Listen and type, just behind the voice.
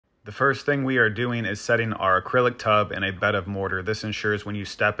The first thing we are doing is setting our acrylic tub in a bed of mortar. This ensures when you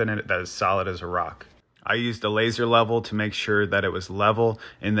step in it that it's solid as a rock. I used a laser level to make sure that it was level,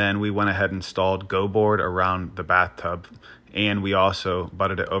 and then we went ahead and installed go board around the bathtub, and we also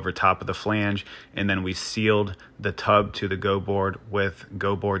butted it over top of the flange, and then we sealed the tub to the go board with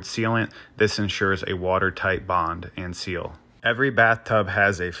go board sealant. This ensures a watertight bond and seal. Every bathtub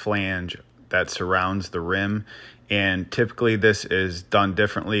has a flange that surrounds the rim, and typically this is done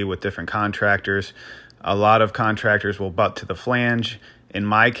differently with different contractors. A lot of contractors will butt to the flange. In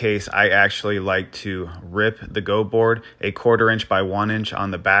my case, I actually like to rip the go board 1/4 inch by 1 inch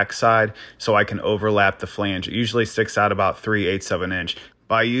on the back side so I can overlap the flange. It usually sticks out about 3/8 of an inch.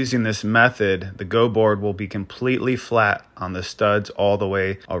 By using this method, the go board will be completely flat on the studs all the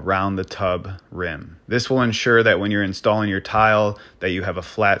way around the tub rim. This will ensure that when you're installing your tile that you have a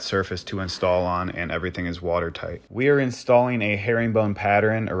flat surface to install on and everything is watertight. We are installing a herringbone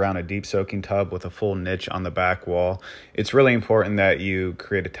pattern around a deep soaking tub with a full niche on the back wall. It's really important that you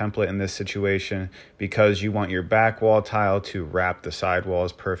create a template in this situation because you want your back wall tile to wrap the side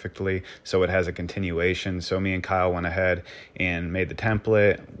walls perfectly so it has a continuation. So me and Kyle went ahead and made the template.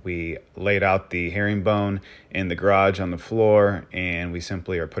 We laid out the herringbone in the garage on the floor, and we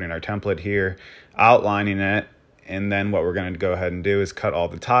simply are putting our template here, outlining it, and then what we're going to go ahead and do is cut all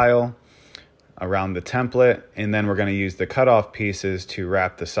the tile around the template, and then we're going to use the cutoff pieces to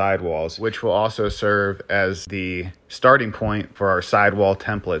wrap the sidewalls, which will also serve as the starting point for our sidewall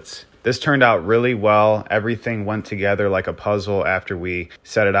templates. This turned out really well. Everything went together like a puzzle after we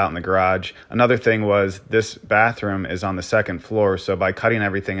set it out in the garage. Another thing was this bathroom is on the 2nd floor, so by cutting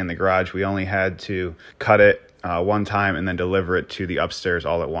everything in the garage, we only had to cut it one time and then deliver it to the upstairs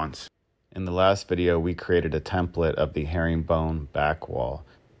all at once. In the last video, we created a template of the herringbone back wall.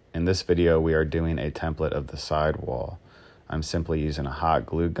 In this video, we are doing a template of the side wall. I'm simply using a hot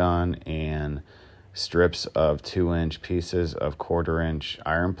glue gun and strips of 2-inch pieces of 1/4 inch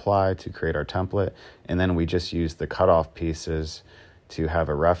iron ply to create our template, and then we just use the cutoff pieces to have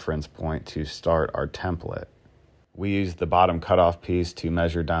a reference point to start our template. We used the bottom cutoff piece to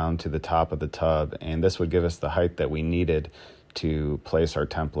measure down to the top of the tub, and this would give us the height that we needed to place our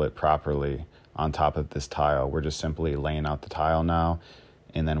template properly on top of this tile. We're just simply laying out the tile now,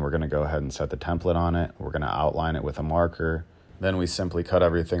 and then we're going to go ahead and set the template on it. We're going to outline it with a marker. Then we simply cut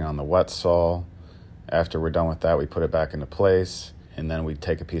everything on the wet saw. After we're done with that, we put it back into place, and then we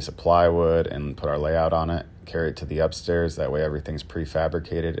take a piece of plywood and put our layout on it, carry it to the upstairs. That way everything's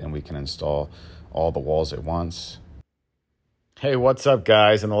prefabricated and we can install all the walls at once. Hey, what's up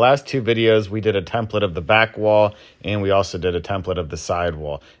guys? In the last 2 videos, we did a template of the back wall and we also did a template of the side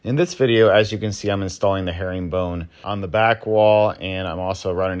wall. In this video, as you can see, I'm installing the herringbone on the back wall and I'm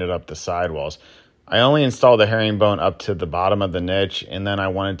also running it up the side walls. I only installed the herringbone up to the bottom of the niche, and then I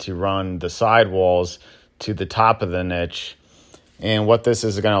wanted to run the side walls to the top of the niche. And what this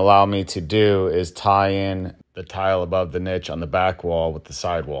is going to allow me to do is tie in the tile above the niche on the back wall with the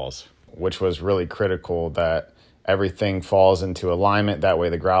side walls, which was really critical that everything falls into alignment. That way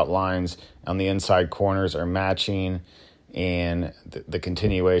the grout lines on the inside corners are matching and the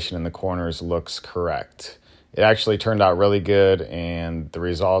continuation in the corners looks correct. It actually turned out really good, and the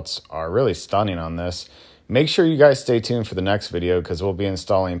results are really stunning on this. Make sure you guys stay tuned for the next video because we'll be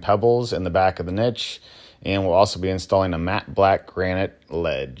installing pebbles in the back of the niche, and we'll also be installing a matte black granite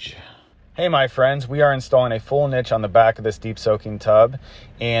ledge. Hey my friends, we are installing a full niche on the back of this deep soaking tub,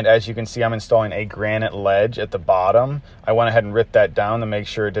 and as you can see, I'm installing a granite ledge at the bottom. I went ahead and ripped that down to make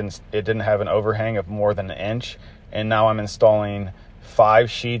sure it didn't have an overhang of more than 1 inch, and now I'm installing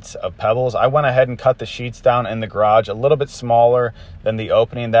 5 sheets of pebbles. I went ahead and cut the sheets down in the garage a little bit smaller than the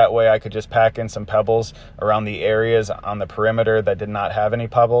opening. That way I could just pack in some pebbles around the areas on the perimeter that did not have any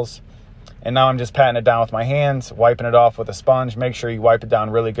pebbles. And now I'm just patting it down with my hands, wiping it off with a sponge. Make sure you wipe it down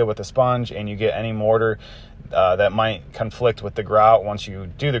really good with a sponge and you get any mortar that might conflict with the grout once you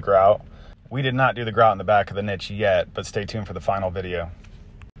do the grout. We did not do the grout in the back of the niche yet, but stay tuned for the final video.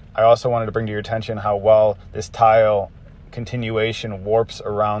 I also wanted to bring to your attention how well this tile continuation warps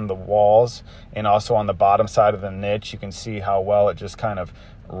around the walls, and also on the bottom side of the niche you can see how well it just kind of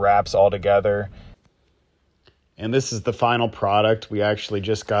wraps all together. And this is the final product. We actually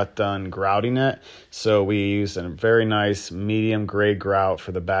just got done grouting it, so we used a very nice medium gray grout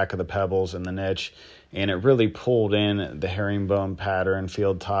for the back of the pebbles in the niche, and it really pulled in the herringbone pattern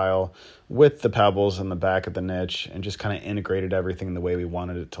field tile with the pebbles in the back of the niche and just kind of integrated everything the way we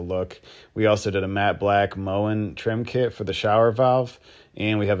wanted it to look. We also did a matte black Moen trim kit for the shower valve,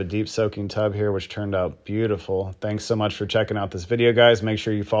 and we have a deep soaking tub here, which turned out beautiful. Thanks so much for checking out this video, guys. Make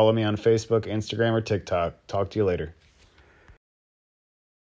sure you follow me on Facebook, Instagram, or TikTok. Talk to you later.